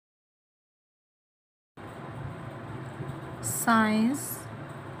Science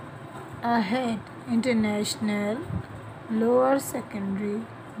Ahead International Lower Secondary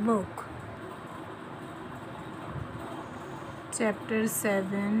Book. Chapter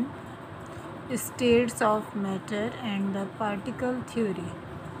 7 States of Matter and the Particle Theory.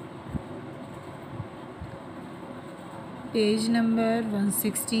 Page number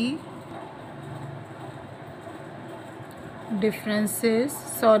 160. Differences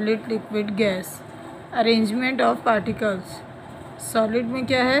solid, liquid, gas. Arrangement of particles. Solid में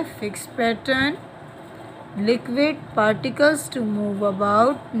क्या है? Fixed pattern. Liquid particles to move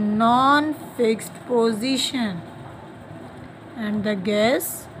about non-fixed position. And the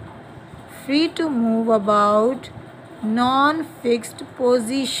gas free to move about non-fixed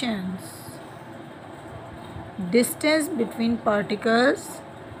positions. Distance between particles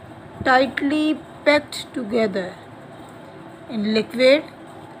tightly packed together. In liquid,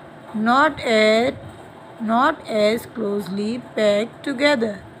 not as closely packed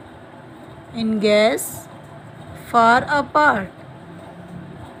together. In gas, far apart.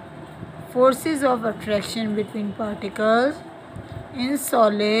 Forces of attraction between particles. In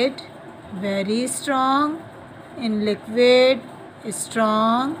solid, very strong. In liquid,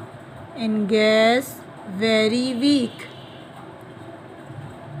 strong. In gas, very weak.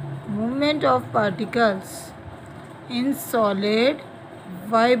 Movement of particles. In solid,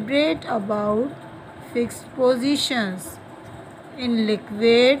 vibrate about fixed positions. In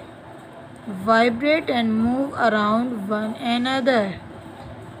liquid, vibrate and move around one another.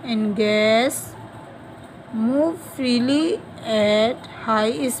 In gas, move freely at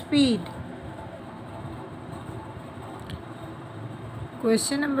high speed.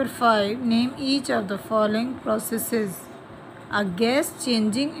 Question number 5. Name each of the following processes. A gas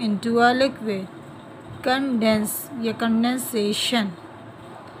changing into a liquid. Condensation.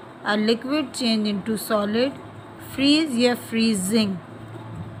 A liquid change into solid. Freeze या freezing.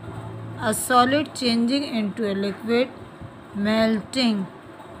 A solid changing into a liquid. Melting.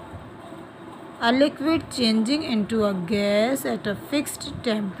 A liquid changing into a gas at a fixed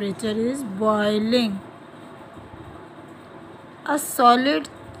temperature is boiling. A solid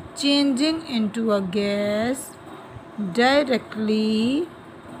changing into a gas directly.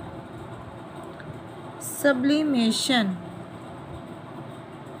 Sublimation.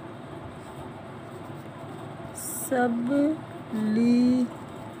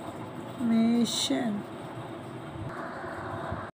 Sublimation.